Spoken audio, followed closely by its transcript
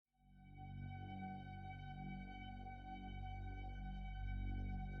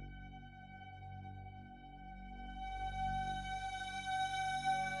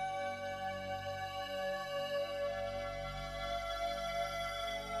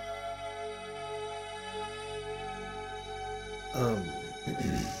Um,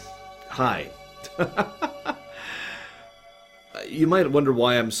 Hi. You might wonder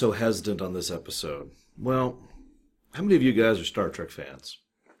why I'm so hesitant on this episode. Well, how many of you guys are Star Trek fans?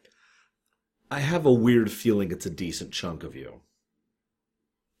 I have a weird feeling it's a decent chunk of you.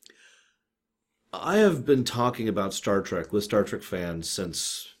 I have been talking about Star Trek with Star Trek fans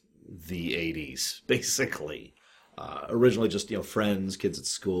since the 80s, basically. Originally just, friends, kids at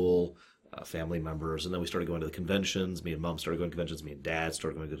school, family members, and then we started going to the conventions. Me and mom started going to conventions. Me and dad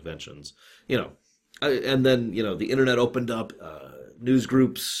started going to conventions. You know, and then, the internet opened up, news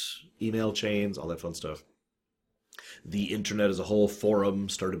groups, email chains, all that fun stuff. The internet as a whole, forum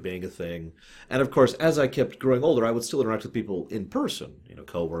started being a thing. And of course, as I kept growing older, I would still interact with people in person,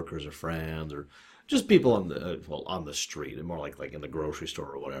 coworkers or friends or just people on the street, and more like in the grocery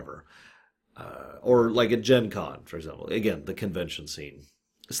store or whatever. Or like at Gen Con, for example. Again, the convention scene.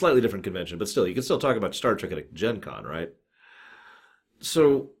 A slightly different convention, but still, you can still talk about Star Trek at a Gen Con, right?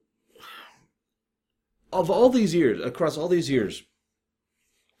 So, of all these years, across all these years,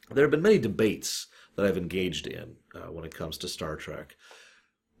 there have been many debates that I've engaged in when it comes to Star Trek.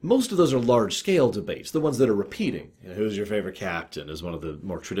 Most of those are large-scale debates, the ones that are repeating. Who's your favorite captain is one of the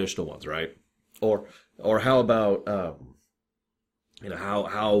more traditional ones, right? Or how about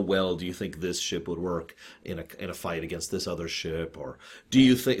how well do you think this ship would work in a fight against this other ship? Or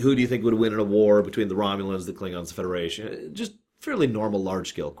who do you think would win in a war between the Romulans, the Klingons, the Federation? Just fairly normal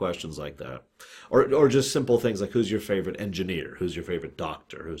large-scale questions like that. Or just simple things like who's your favorite engineer, who's your favorite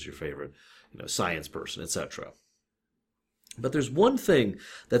doctor, who's your favorite science person, etc. But there's one thing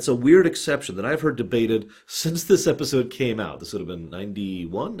that's a weird exception that I've heard debated since this episode came out. This would have been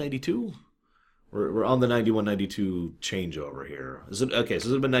 91, 92? We're on the 91, 92 changeover here. Okay, so this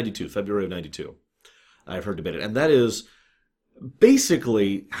would have been 92, February of 92. I've heard debated. And that is,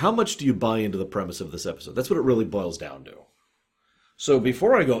 basically, how much do you buy into the premise of this episode? That's what it really boils down to. So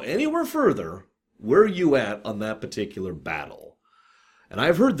before I go anywhere further, where are you at on that particular battle? And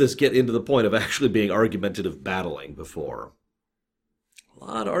I've heard this get into the point of actually being argumentative battling before. A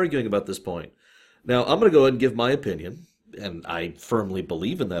lot of arguing about this point. Now, I'm going to go ahead and give my opinion, and I firmly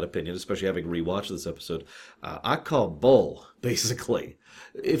believe in that opinion, especially having rewatched this episode. I call bull, basically.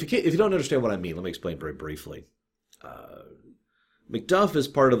 If you don't understand what I mean, let me explain very briefly. McDuff is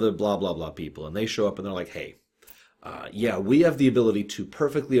part of the blah, blah, blah people, and they show up and they're like, hey, yeah, we have the ability to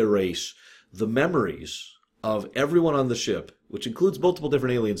perfectly erase the memories of everyone on the ship, which includes multiple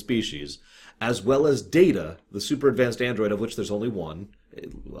different alien species, as well as Data, the super advanced android of which there's only one.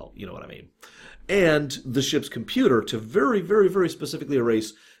 Well, you know what I mean. And the ship's computer to very, very, very specifically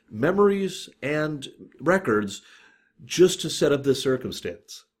erase memories and records just to set up this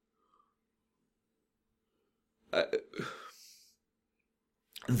circumstance.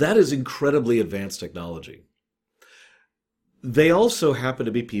 That is incredibly advanced technology. They also happen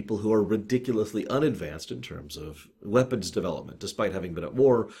to be people who are ridiculously unadvanced in terms of weapons development, despite having been at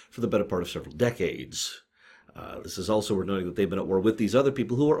war for the better part of several decades. This is also worth noting that they've been at war with these other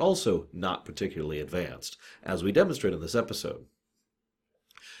people who are also not particularly advanced, as we demonstrate in this episode.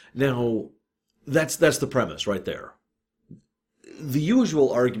 Now, that's the premise right there. The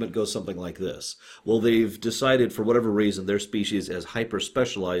usual argument goes something like this. Well, they've decided for whatever reason their species is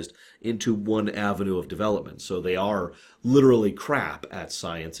hyper-specialized into one avenue of development. So they are literally crap at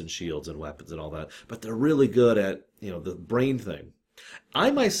science and shields and weapons and all that, but they're really good at, the brain thing. I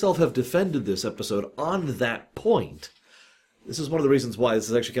myself have defended this episode on that point. This is one of the reasons why this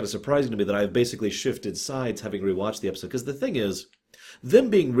is actually kind of surprising to me that I've basically shifted sides having rewatched the episode. Because the thing is, them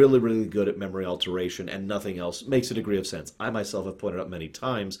being really, really good at memory alteration and nothing else makes a degree of sense. I myself have pointed out many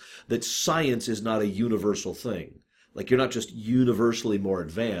times that science is not a universal thing. Like, you're not just universally more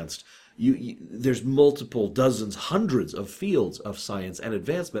advanced. There's multiple dozens, hundreds of fields of science and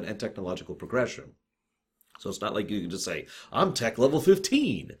advancement and technological progression. So it's not like you can just say, I'm tech level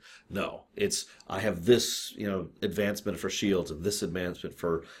 15. No, I have this, advancement for shields and this advancement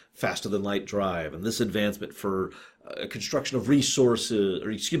for faster than light drive and this advancement for construction of resources,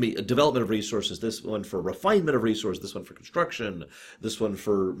 development of resources, this one for refinement of resources, this one for construction, this one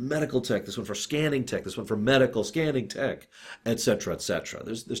for medical tech, this one for scanning tech, this one for medical scanning tech, etc., etc.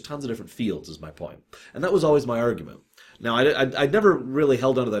 There's tons of different fields is my point. And that was always my argument. Now, I never really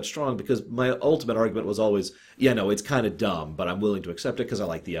held onto that strong because my ultimate argument was always, it's kind of dumb, but I'm willing to accept it because I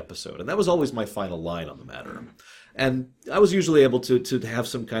like the episode. And that was always my final line on the matter. And I was usually able to have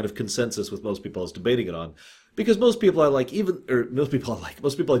some kind of consensus with most people I was debating it on. Because most people I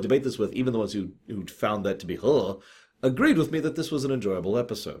debate this with, even the ones who found that to be, agreed with me that this was an enjoyable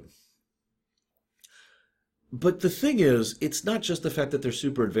episode. But the thing is, it's not just the fact that they're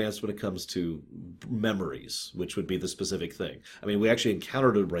super advanced when it comes to memories, which would be the specific thing. I mean, we actually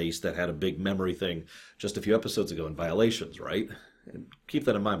encountered a race that had a big memory thing just a few episodes ago in Violations, right? And keep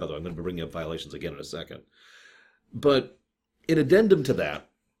that in mind, by the way. I'm going to be bringing up Violations again in a second. But in addendum to that,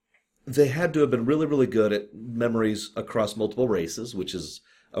 they had to have been really, really good at memories across multiple races, which is,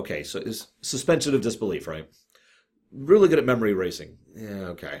 okay, so is suspension of disbelief, right? Really good at memory racing. Yeah,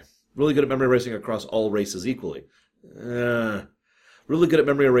 okay. Really good at memory erasing across all races equally. Really good at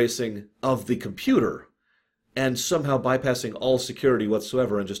memory erasing of the computer and somehow bypassing all security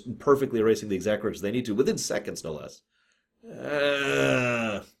whatsoever and just perfectly erasing the exact records they need to within seconds, no less.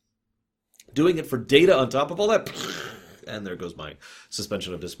 Doing it for data on top of all that, and there goes my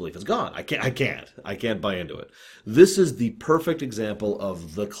suspension of disbelief. It's gone. I can't buy into it. This is the perfect example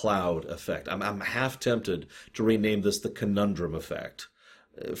of the cloud effect. I'm half tempted to rename this the conundrum effect.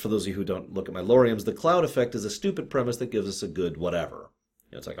 For those of you who don't look at my loriums, the cloud effect is a stupid premise that gives us a good whatever.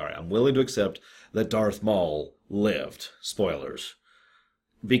 It's like, all right, I'm willing to accept that Darth Maul lived. Spoilers.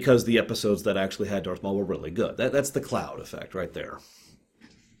 Because the episodes that actually had Darth Maul were really good. That's the cloud effect right there.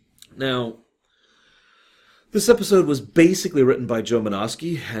 Now, this episode was basically written by Joe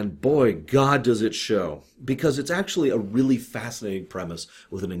Menosky, and boy, God does it show. Because it's actually a really fascinating premise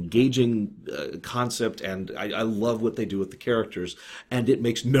with an engaging concept, and I love what they do with the characters, and it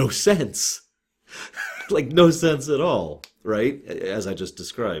makes no sense. Like, no sense at all, right? As I just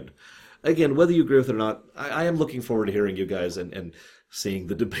described. Again, whether you agree with it or not, I am looking forward to hearing you guys and seeing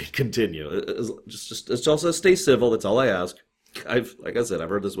the debate continue. Just also stay civil, that's all I ask. Like I said, I've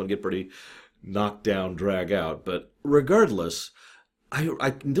heard this one get pretty knock down, drag out. But regardless, I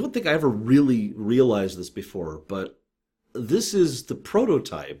don't think I ever really realized this before, but this is the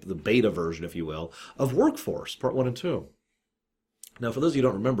prototype, the beta version, if you will, of Workforce, Part 1 and 2. Now, for those of you who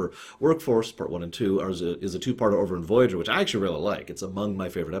don't remember, Workforce, Part 1 and 2 is a two-parter over in Voyager, which I actually really like. It's among my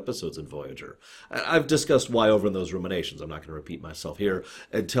favorite episodes in Voyager. I've discussed why over in those ruminations. I'm not going to repeat myself here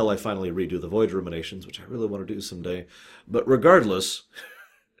until I finally redo the Voyager ruminations, which I really want to do someday. But regardless,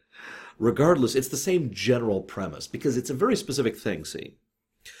 it's the same general premise, because it's a very specific thing, see.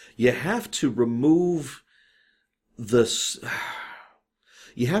 You have to remove the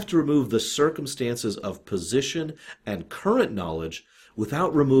circumstances of position and current knowledge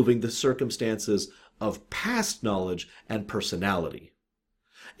without removing the circumstances of past knowledge and personality.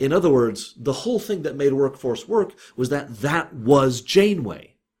 In other words, the whole thing that made Workforce work was that was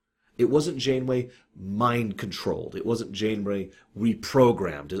Janeway. It wasn't Janeway mind-controlled. It wasn't Janeway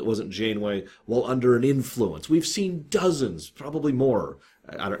reprogrammed. It wasn't Janeway while under an influence. We've seen dozens, probably more.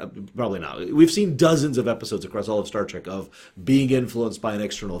 Probably not. We've seen dozens of episodes across all of Star Trek of being influenced by an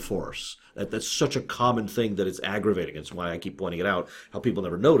external force. That's such a common thing that it's aggravating. It's why I keep pointing it out, how people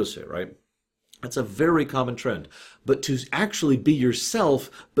never notice it, right? That's a very common trend. But to actually be yourself,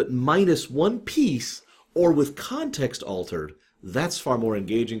 but minus one piece, or with context altered, that's far more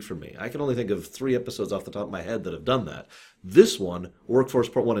engaging for me. I can only think of 3 episodes off the top of my head that have done that. This one, Workforce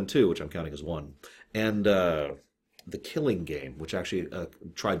Part 1 and 2, which I'm counting as 1, and The Killing Game, which actually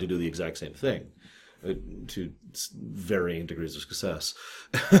tried to do the exact same thing to varying degrees of success.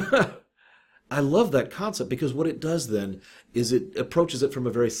 I love that concept because what it does then is it approaches it from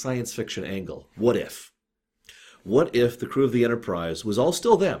a very science fiction angle. What if? What if the crew of the Enterprise was all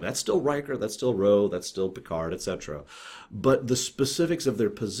still them? That's still Riker, that's still Ro, that's still Picard, etc. But the specifics of their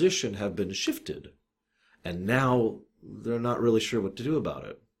position have been shifted. And now they're not really sure what to do about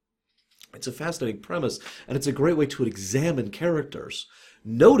it. It's a fascinating premise, and it's a great way to examine characters.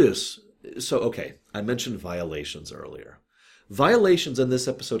 Notice, okay, I mentioned Violations earlier. Violations in this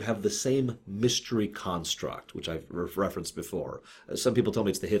episode have the same mystery construct, which I've referenced before. Some people tell me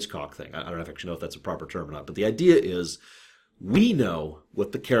it's the Hitchcock thing. I don't actually know if that's a proper term or not. But the idea is we know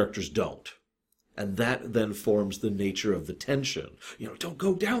what the characters don't. And that then forms the nature of the tension. Don't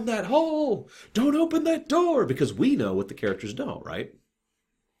go down that hole. Don't open that door. Because we know what the characters don't, right?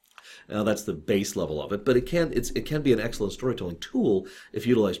 Now, that's the base level of it, but it can be an excellent storytelling tool if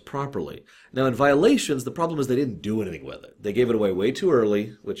utilized properly. Now, in Violations, the problem is they didn't do anything with it. They gave it away way too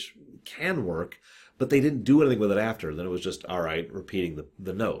early, which can work, but they didn't do anything with it after. Then it was just, all right, repeating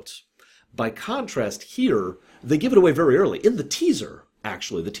the notes. By contrast, here, they give it away very early. In the teaser,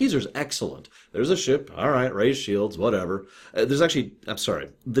 actually, the teaser's excellent. There's a ship, all right, raise shields, whatever.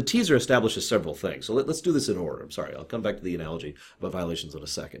 The teaser establishes several things. So let's do this in order. I'm sorry, I'll come back to the analogy about Violations in a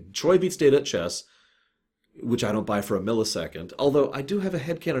second. Troy beats Data at chess, which I don't buy for a millisecond, although I do have a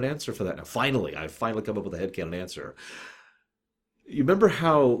headcanon answer for that now. I've finally come up with a headcanon answer. You remember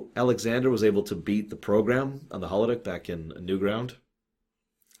how Alexander was able to beat the program on the holodeck back in Newground?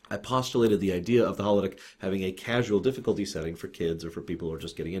 I postulated the idea of the holodeck having a casual difficulty setting for kids or for people who are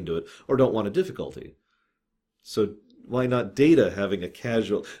just getting into it or don't want a difficulty. So why not Data having a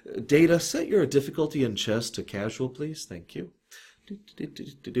casual... Data, set your difficulty in chess to casual, please. Thank you.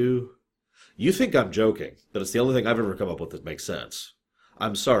 You think I'm joking, but it's the only thing I've ever come up with that makes sense.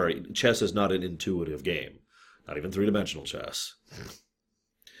 I'm sorry, chess is not an intuitive game. Not even three-dimensional chess.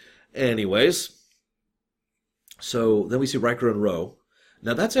 Anyways, so then we see Riker and Ro.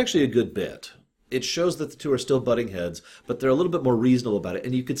 Now that's actually a good bit. It shows that the two are still butting heads, but they're a little bit more reasonable about it,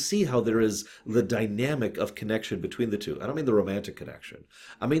 and you can see how there is the dynamic of connection between the two. I don't mean the romantic connection.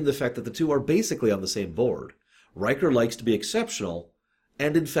 I mean the fact that the two are basically on the same board. Riker likes to be exceptional,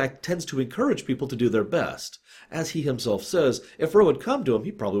 and in fact tends to encourage people to do their best. As he himself says, if Ro had come to him,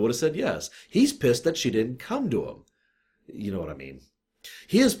 he probably would have said yes. He's pissed that she didn't come to him. You know what I mean.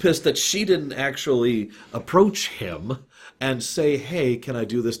 He is pissed that she didn't actually approach him and say, hey, can I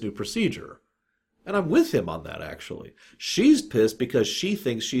do this new procedure? And I'm with him on that, actually. She's pissed because she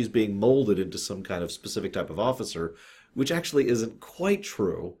thinks she's being molded into some kind of specific type of officer, which actually isn't quite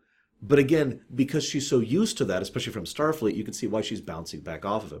true. But again, because she's so used to that, especially from Starfleet, you can see why she's bouncing back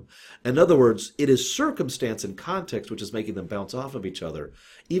off of him. In other words, it is circumstance and context which is making them bounce off of each other,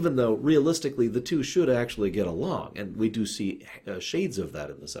 even though realistically the two should actually get along. And we do see shades of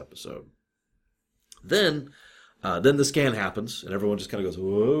that in this episode. Then the scan happens, and everyone just kind of goes,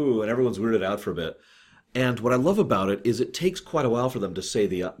 whoa, and everyone's weirded out for a bit. And what I love about it is it takes quite a while for them to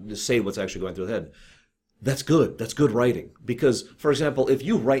say what's actually going through the head. That's good. That's good writing. Because, for example, if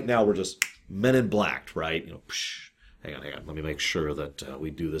you right now were just Men in Blacked, right? You know, hang on. Let me make sure that we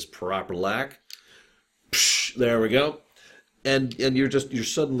do this proper lack. There we go. And you're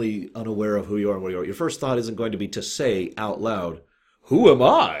suddenly unaware of who you are and what you are. Your first thought isn't going to be to say out loud, who am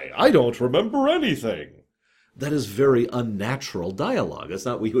I? I don't remember anything. That is very unnatural dialogue. That's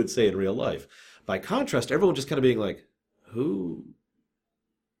not what you would say in real life. By contrast, everyone just kind of being like, who?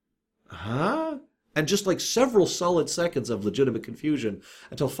 Huh? And just like several solid seconds of legitimate confusion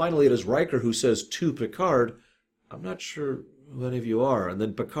until finally it is Riker who says to Picard, I'm not sure who any of you are. And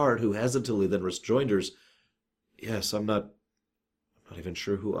then Picard, who hesitantly then rejoinders, yes, I'm not even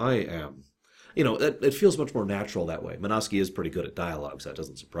sure who I am. You know, it feels much more natural that way. Minosky is pretty good at dialogue, so that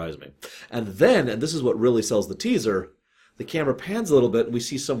doesn't surprise me. And then, and this is what really sells the teaser, the camera pans a little bit and we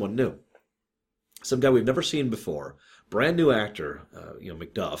see someone new. Some guy we've never seen before. Brand new actor,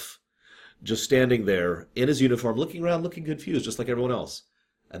 McDuff. Just standing there in his uniform, looking around, looking confused, just like everyone else.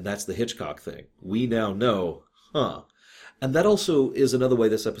 And that's the Hitchcock thing. We now know, And that also is another way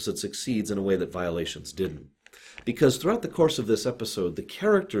this episode succeeds in a way that Violations didn't. Because throughout the course of this episode, the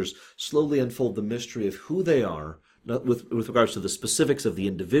characters slowly unfold the mystery of who they are, with regards to the specifics of the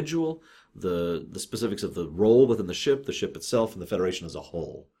individual, the specifics of the role within the ship itself, and the Federation as a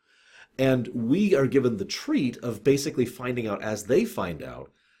whole. And we are given the treat of basically finding out as they find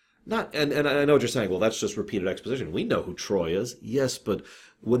out. And I know what you're saying, well, that's just repeated exposition. We know who Troy is. Yes, but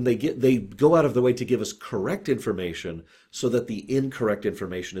when they go out of their way to give us correct information so that the incorrect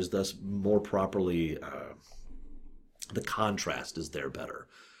information is thus more properly, the contrast is there better.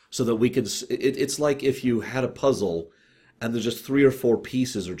 So that we can, it's like if you had a puzzle and there's just 3 or 4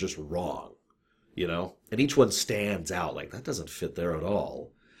 pieces are just wrong, and each one stands out like that doesn't fit there at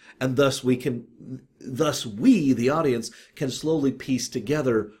all. And thus we, the audience, can slowly piece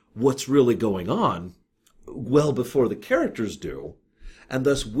together what's really going on well before the characters do. And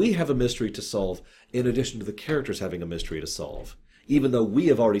thus we have a mystery to solve in addition to the characters having a mystery to solve, even though we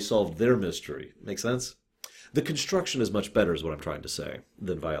have already solved their mystery. Make sense? The construction is much better, is what I'm trying to say,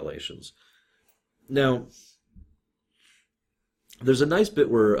 than Violations. Now, there's a nice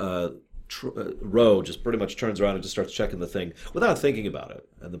bit where Ro just pretty much turns around and just starts checking the thing without thinking about it.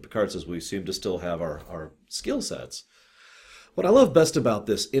 And then Picard says, we seem to still have our skill sets. What I love best about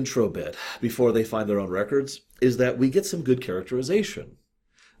this intro bit, before they find their own records, is that we get some good characterization.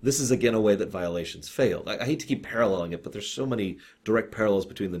 This is, again, a way that Violations failed. I hate to keep paralleling it, but there's so many direct parallels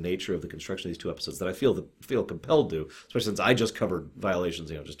between the nature of the construction of these 2 episodes that I feel compelled to, especially since I just covered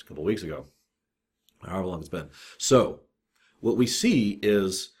Violations, just a couple weeks ago, however long it's been. So, what we see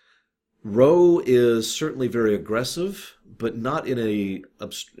is Ro is certainly very aggressive, but not in a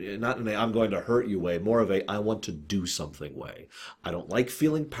I'm going to hurt you way, more of a I want to do something way. I don't like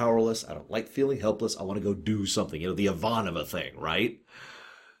feeling powerless. I don't like feeling helpless. I want to go do something. The Ivanova thing, right?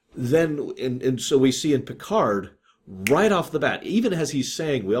 Then, and so we see in Picard, right off the bat, even as he's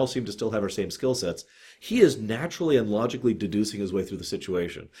saying we all seem to still have our same skill sets, he is naturally and logically deducing his way through the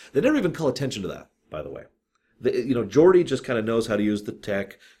situation. They never even call attention to that, by the way. Geordi just kind of knows how to use the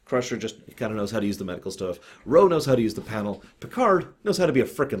tech. Crusher just kind of knows how to use the medical stuff. Ro knows how to use the panel. Picard knows how to be a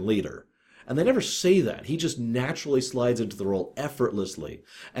frickin' leader. And they never say that. He just naturally slides into the role effortlessly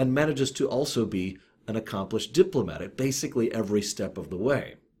and manages to also be an accomplished diplomat at basically every step of the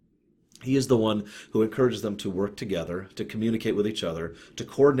way. He is the one who encourages them to work together, to communicate with each other, to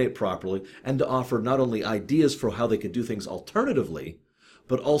coordinate properly, and to offer not only ideas for how they could do things alternatively,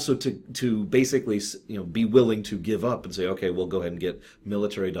 but also to basically be willing to give up and say, okay, we'll go ahead and get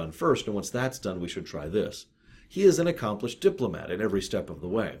military done first, and once that's done, we should try this. He is an accomplished diplomat at every step of the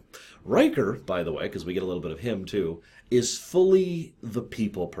way. Riker, by the way, because we get a little bit of him too, is fully the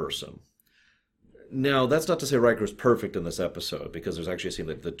people person. Now, that's not to say Riker is perfect in this episode, because there's actually a scene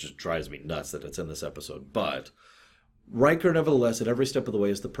that just drives me nuts that it's in this episode. But Riker, nevertheless, at every step of the way,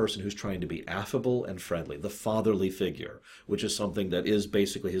 is the person who's trying to be affable and friendly, the fatherly figure, which is something that is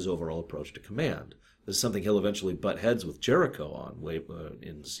basically his overall approach to command. This is something he'll eventually butt heads with Jericho on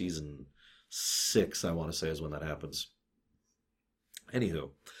in season 6, I want to say, is when that happens. Anywho.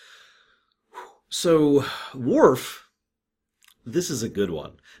 So, Worf, this is a good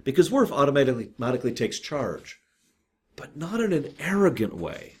one, because Worf automatically takes charge, but not in an arrogant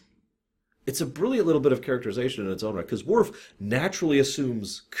way. It's a brilliant little bit of characterization in its own right, because Worf naturally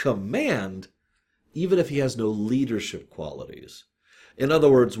assumes command, even if he has no leadership qualities. In other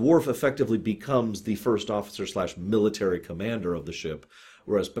words, Worf effectively becomes the first officer / military commander of the ship,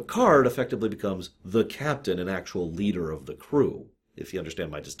 whereas Picard effectively becomes the captain and actual leader of the crew, if you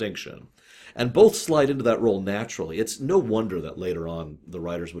understand my distinction. And both slide into that role naturally. It's no wonder that later on the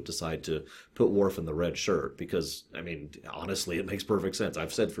writers would decide to put Worf in the red shirt, because, I mean, honestly, it makes perfect sense.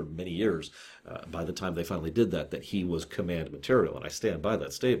 I've said for many years, by the time they finally did that he was command material, and I stand by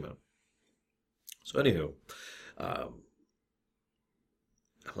that statement. So anywho, I'm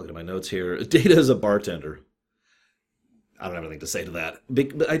looking at my notes here. Data is a bartender. I don't have anything to say to that.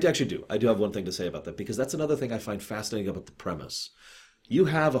 But I actually do. I do have one thing to say about that, because that's another thing I find fascinating about the premise. You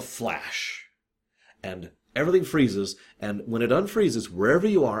have a flash, and everything freezes, and when it unfreezes, wherever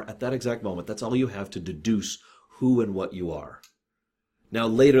you are at that exact moment, that's all you have to deduce who and what you are. Now,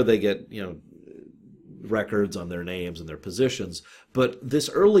 later they get, records on their names and their positions, but this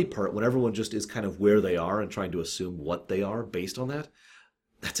early part, when everyone just is kind of where they are and trying to assume what they are based on that,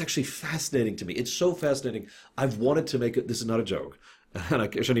 that's actually fascinating to me. It's so fascinating. I've wanted to make it, this is not a joke, and I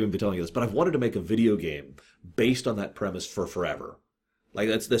shouldn't even be telling you this, but I've wanted to make a video game based on that premise for forever. Like,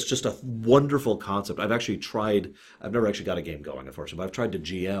 that's just a wonderful concept. I've never actually got a game going, unfortunately, but I've tried to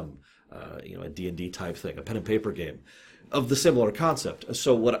GM, a D&D type thing, a pen and paper game of the similar concept.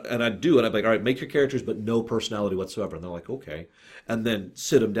 So and I'm like, all right, make your characters, but no personality whatsoever. And they're like, okay. And then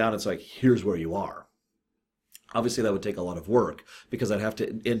sit them down, and it's like, here's where you are. Obviously, that would take a lot of work, because I'd have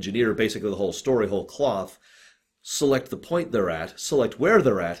to engineer basically the whole story, whole cloth, select the point they're at, select where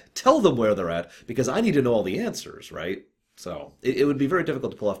they're at, tell them where they're at, because I need to know all the answers, right? So it would be very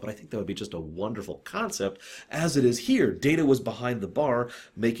difficult to pull off, but I think that would be just a wonderful concept, as it is here. Data was behind the bar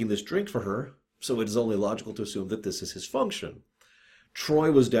making this drink for her, so it is only logical to assume that this is his function.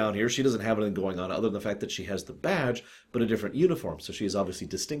 Troy was down here. She doesn't have anything going on other than the fact that she has the badge, but a different uniform, so she is obviously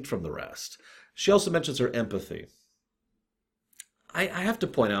distinct from the rest. She also mentions her empathy. I have to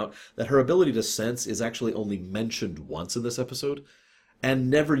point out that her ability to sense is actually only mentioned once in this episode, and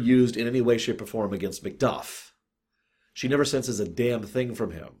never used in any way, shape, or form against Macduff. She never senses a damn thing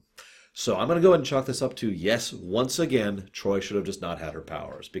from him. So I'm going to go ahead and chalk this up to, yes, once again, Troy should have just not had her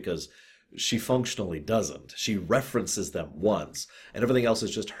powers, because she functionally doesn't. She references them once, and everything else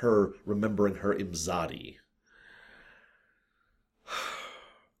is just her remembering her Imzadi.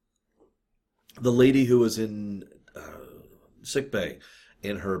 The lady who was in sickbay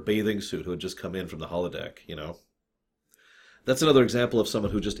in her bathing suit, who had just come in from the holodeck, That's another example of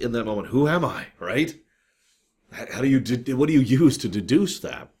someone who just, in that moment, who am I, right? What do you use to deduce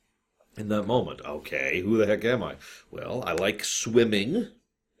that in that moment? Okay, who the heck am I? Well, I like swimming,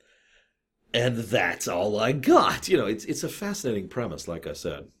 and that's all I got. It's a fascinating premise, like I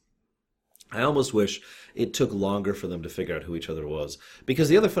said. I almost wish it took longer for them to figure out who each other was. Because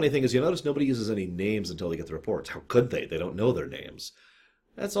the other funny thing is, you notice nobody uses any names until they get the reports. How could they? They don't know their names.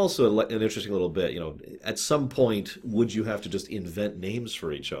 That's also an interesting little bit. At some point, would you have to just invent names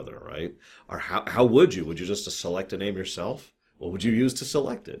for each other, right? Or how would you? Would you just select a name yourself? What would you use to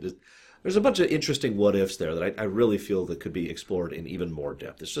select it? There's a bunch of interesting what-ifs there that I really feel that could be explored in even more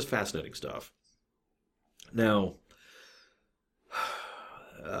depth. It's just fascinating stuff. Now,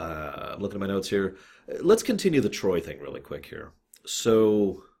 I'm looking at my notes here. Let's continue the Troy thing really quick here.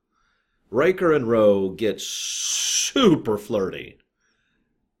 So, Riker and Ro get super flirty.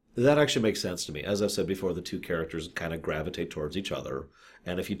 That actually makes sense to me. As I've said before, the two characters kind of gravitate towards each other.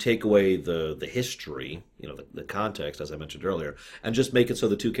 And if you take away the history, the context, as I mentioned earlier, and just make it so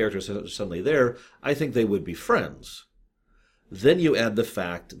the two characters are suddenly there, I think they would be friends. Then you add the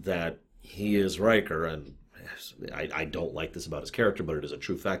fact that he is Riker, and I don't like this about his character, but it is a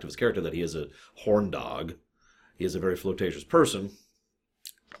true fact of his character that he is a horn dog. He is a very flirtatious person.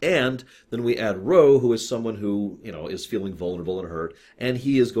 And then we add Ro, who is someone who, is feeling vulnerable and hurt, and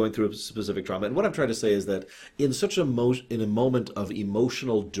he is going through a specific trauma. And what I'm trying to say is that in in a moment of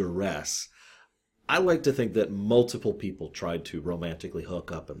emotional duress, I like to think that multiple people tried to romantically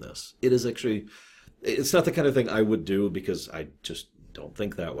hook up in this. It's not the kind of thing I would do because I just don't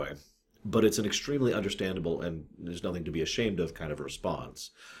think that way. But it's an extremely understandable and there's nothing to be ashamed of kind of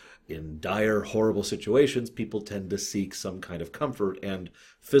response. In dire, horrible situations, people tend to seek some kind of comfort, and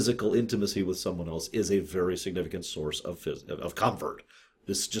physical intimacy with someone else is a very significant source of comfort.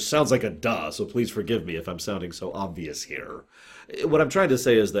 This just sounds like a duh, so please forgive me if I'm sounding so obvious here. What I'm trying to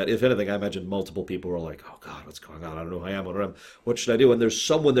say is that, if anything, I imagine multiple people were like, oh God, what's going on? I don't know who I am. What should I do? And there's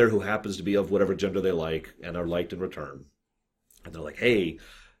someone there who happens to be of whatever gender they like and are liked in return. And they're like, hey,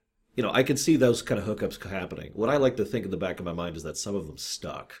 I can see those kind of hookups happening. What I like to think in the back of my mind is that some of them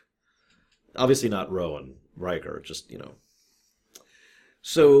stuck. Obviously not Ro and Riker, just.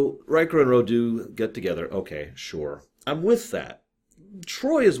 So Riker and Ro do get together. Okay, sure. I'm with that.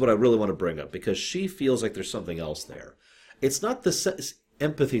 Troi is what I really want to bring up, because she feels like there's something else there. It's not the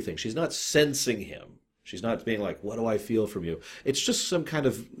empathy thing. She's not sensing him. She's not being like, what do I feel from you? It's just some kind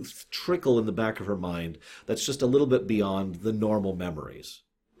of trickle in the back of her mind that's just a little bit beyond the normal memories.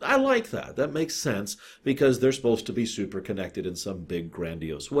 I like that. That makes sense, because they're supposed to be super connected in some big,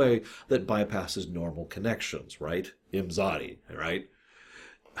 grandiose way that bypasses normal connections, right? Imzadi, right?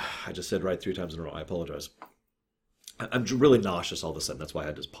 I just said right 3 times in a row. I apologize. I'm really nauseous all of a sudden. That's why I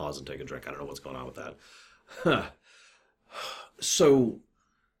had to pause and take a drink. I don't know what's going on with that. So,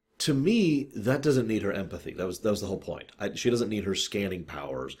 to me, that doesn't need her empathy. That was the whole point. She doesn't need her scanning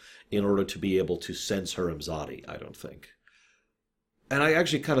powers in order to be able to sense her Imzadi, I don't think. And I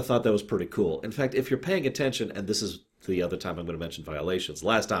actually kind of thought that was pretty cool. In fact, if you're paying attention, and this is the other time I'm going to mention violations,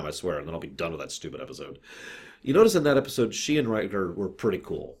 last time I swear, and then I'll be done with that stupid episode. You notice in that episode, she and Riker were pretty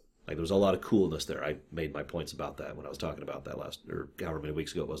cool. Like, there was a lot of coolness there. I made my points about that when I was talking about that or however many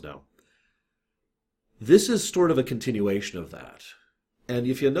weeks ago it was now. This is sort of a continuation of that. And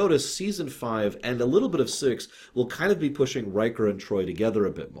if you notice, Season 5 and a little bit of 6 will kind of be pushing Riker and Troi together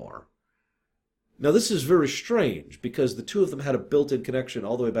a bit more. Now, this is very strange, because the two of them had a built-in connection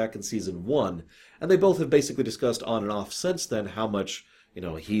all the way back in Season 1, and they both have basically discussed on and off since then how much,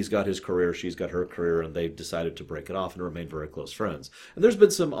 he's got his career, she's got her career, and they've decided to break it off and remain very close friends. And there's been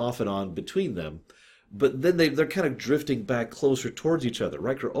some off and on between them, but then they're kind of drifting back closer towards each other.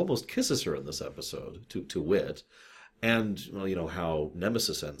 Riker almost kisses her in this episode, to wit, and, how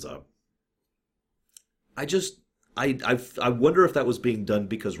Nemesis ends up. I wonder if that was being done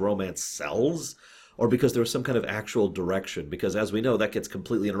because romance sells, or because there was some kind of actual direction, because as we know, that gets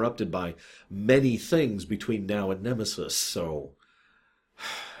completely interrupted by many things between now and Nemesis, so,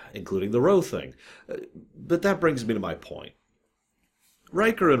 including the Ro thing. But that brings me to my point.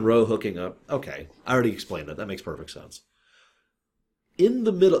 Riker and Ro hooking up, okay, I already explained that, makes perfect sense. In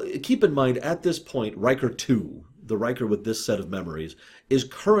the middle, keep in mind, at this point, Riker 2, the Riker with this set of memories, is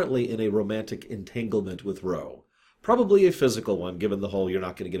currently in a romantic entanglement with Ro. Probably a physical one, given the whole you're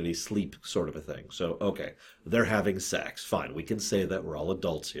not going to get any sleep sort of a thing. So, okay, they're having sex. Fine, we can say that. We're all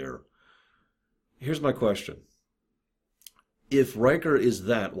adults here. Here's my question. If Riker is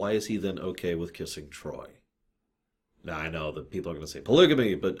that, why is he then okay with kissing Troi? Now, I know that people are going to say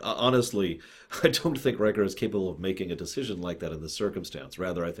polygamy, but honestly, I don't think Riker is capable of making a decision like that in this circumstance.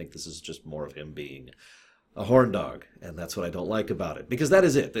 Rather, I think this is just more of him being a horn dog, and that's what I don't like about it. Because that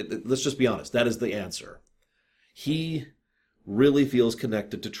is it. Let's just be honest. That is the answer. He really feels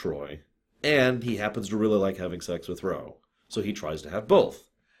connected to Troi, and he happens to really like having sex with Ro. So he tries to have both.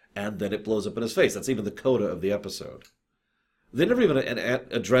 And then it blows up in his face. That's even the coda of the episode. They never even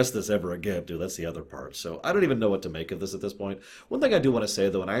address this ever again, dude. That's the other part. So I don't even know what to make of this at this point. One thing I do want to say,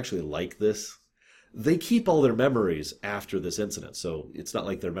 though, and I actually like this, they keep all their memories after this incident. So it's not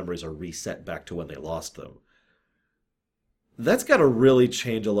like their memories are reset back to when they lost them. That's got to really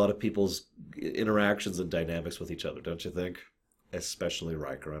change a lot of people's interactions and dynamics with each other, don't you think? Especially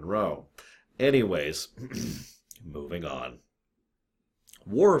Riker and Ro. Anyways, moving on.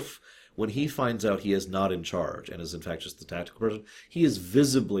 Worf, when he finds out he is not in charge and is in fact just the tactical person, he is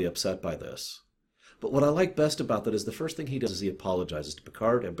visibly upset by this. But what I like best about that is the first thing he does is he apologizes to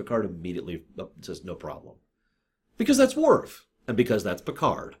Picard, and Picard immediately says, no problem. Because that's Worf. and because that's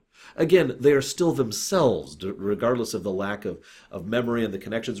Picard. Again, they are still themselves, regardless of the lack of memory and the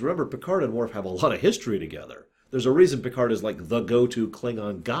connections. Remember, Picard and Worf have a lot of history together. There's a reason Picard is like the go-to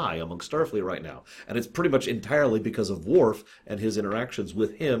Klingon guy among Starfleet right now. And it's pretty much entirely because of Worf and his interactions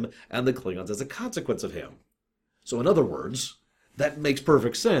with him and the Klingons as a consequence of him. So in other words, that makes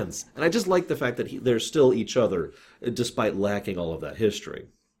perfect sense. And I just like the fact that they're still each other, despite lacking all of that history.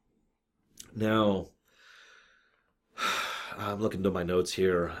 Now, I'm looking to my notes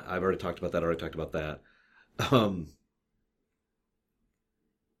here. I've already talked about that.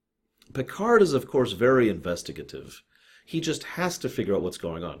 Picard is, of course, very investigative. He just has to figure out what's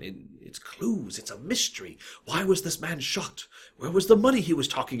going on. It's clues. It's a mystery. Why was this man shot? Where was the money he was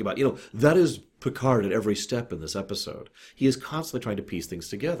talking about? That is Picard at every step in this episode. He is constantly trying to piece things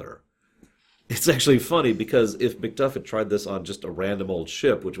together. It's actually funny because if Macduff had tried this on just a random old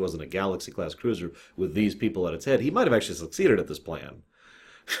ship, which wasn't a Galaxy-class cruiser with these people at its head, he might have actually succeeded at this plan.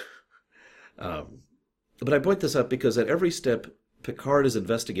 But I point this up because at every step, Picard is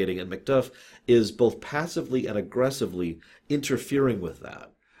investigating, and Macduff is both passively and aggressively interfering with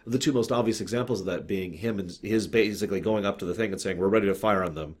that. The two most obvious examples of that being him and his basically going up to the thing and saying, "We're ready to fire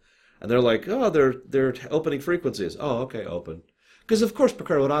on them," and they're like, "Oh, they're opening frequencies." "Oh, okay, open." Because of course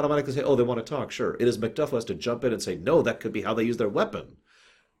Picard would automatically say, "Oh, they want to talk." Sure, it is Macduff who has to jump in and say, "No, that could be how they use their weapon,"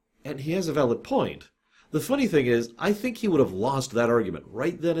 and he has a valid point. The funny thing is, I think he would have lost that argument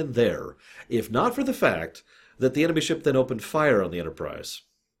right then and there, if not for the fact that the enemy ship then opened fire on the Enterprise.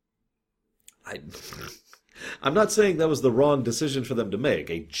 I'm not saying that was the wrong decision for them to make.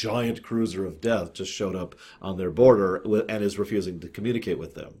 A giant cruiser of death just showed up on their border and is refusing to communicate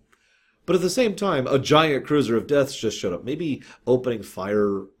with them. But at the same time, a giant cruiser of death just showed up. Maybe opening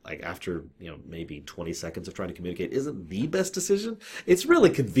fire after maybe 20 seconds of trying to communicate isn't the best decision. It's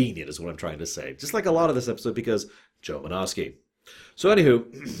really convenient is what I'm trying to say. Just like a lot of this episode because Joe Manosky. So anywho,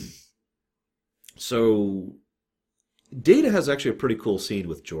 so Data has actually a pretty cool scene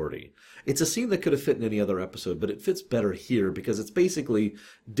with Geordi. It's a scene that could have fit in any other episode, but it fits better here because it's basically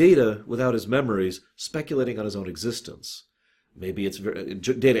Data, without his memories, speculating on his own existence. Maybe it's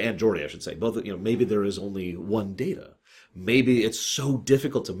Data and Geordi, I should say. Both, maybe there is only one Data. Maybe it's so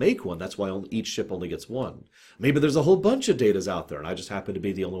difficult to make one, that's why each ship only gets one. Maybe there's a whole bunch of Datas out there, and I just happen to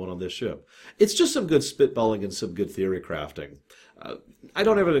be the only one on this ship. It's just some good spitballing and some good theory crafting. I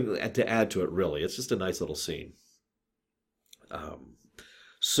don't have anything to add to it, really. It's just a nice little scene.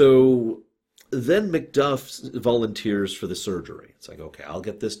 So then Macduff volunteers for the surgery. It's like, okay, I'll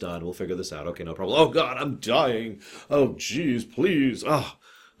get this done. We'll figure this out. Okay, no problem. Oh, God, I'm dying. Oh, geez, please. I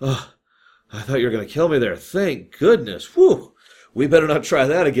thought you were going to kill me there. Thank goodness. Whew. We better not try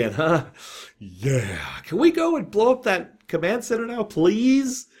that again, huh? Yeah. Can we go and blow up that command center now,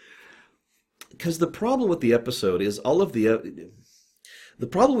 please? Because the problem with the episode is the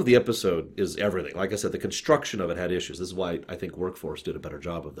problem with the episode is everything. Like I said, the construction of it had issues. This is why I think Workforce did a better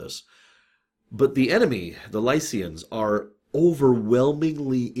job of this. But the enemy, the Lycians, are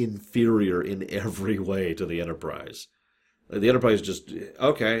overwhelmingly inferior in every way to the Enterprise. The Enterprise just,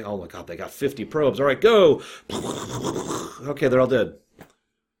 okay, oh my God, they got 50 probes. All right, go! Okay, they're all dead.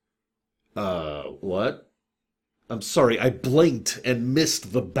 What? I'm sorry, I blinked and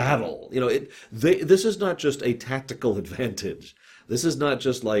missed the battle. This is not just a tactical advantage. This is not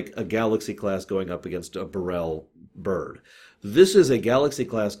just like a Galaxy class going up against a Burrell bird. This is a Galaxy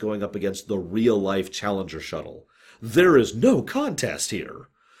class going up against the real-life Challenger shuttle. There is no contest here.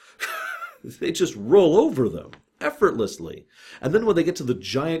 They just roll over them effortlessly. And then when they get to the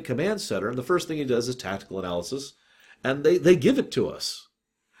giant command center, the first thing he does is tactical analysis, and they give it to us.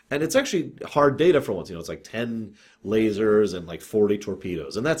 And it's actually hard data for once. It's like 10 lasers and like 40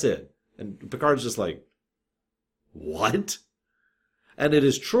 torpedoes, and that's it. And Picard's just like, what? And it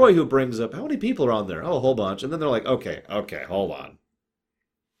is Troy who brings up, how many people are on there? Oh, a whole bunch. And then they're like, okay, hold on.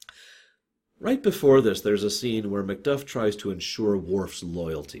 Right before this, there's a scene where Macduff tries to ensure Worf's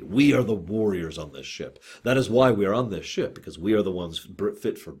loyalty. We are the warriors on this ship. That is why we are on this ship, because we are the ones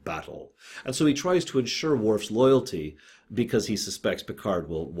fit for battle. And so he tries to ensure Worf's loyalty because he suspects Picard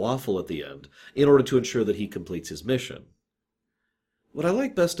will waffle at the end in order to ensure that he completes his mission. What I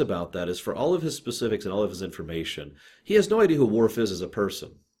like best about that is for all of his specifics and all of his information, he has no idea who Worf is as a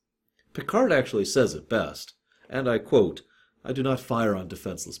person. Picard actually says it best, and I quote, "I do not fire on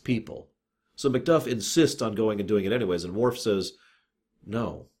defenseless people." So Macduff insists on going and doing it anyways, and Worf says,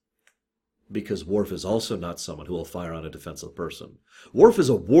 no, because Worf is also not someone who will fire on a defenseless person. Worf is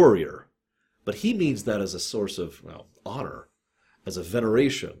a warrior, but he means that as a source of, honor, as a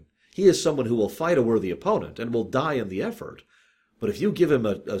veneration. He is someone who will fight a worthy opponent and will die in the effort. But if you give him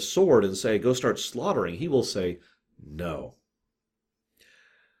a sword and say, go start slaughtering, he will say, no.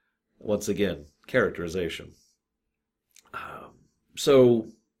 Once again, characterization. So,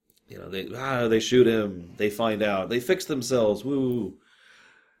 they shoot him, they find out, they fix themselves, woo.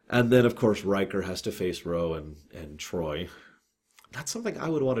 And then, of course, Riker has to face Ro and Troy. That's something I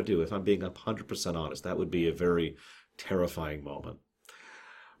would want to do if I'm being 100% honest. That would be a very terrifying moment.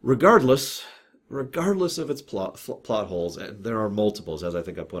 Regardless, regardless of its plot holes, and there are multiples, as I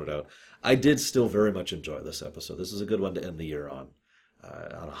think I pointed out, I did still very much enjoy this episode. This is a good one to end the year on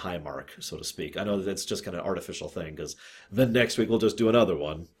a high mark, so to speak. I know that's just kind of an artificial thing, because then next week we'll just do another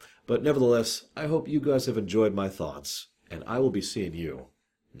one. But nevertheless, I hope you guys have enjoyed my thoughts, and I will be seeing you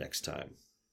next time.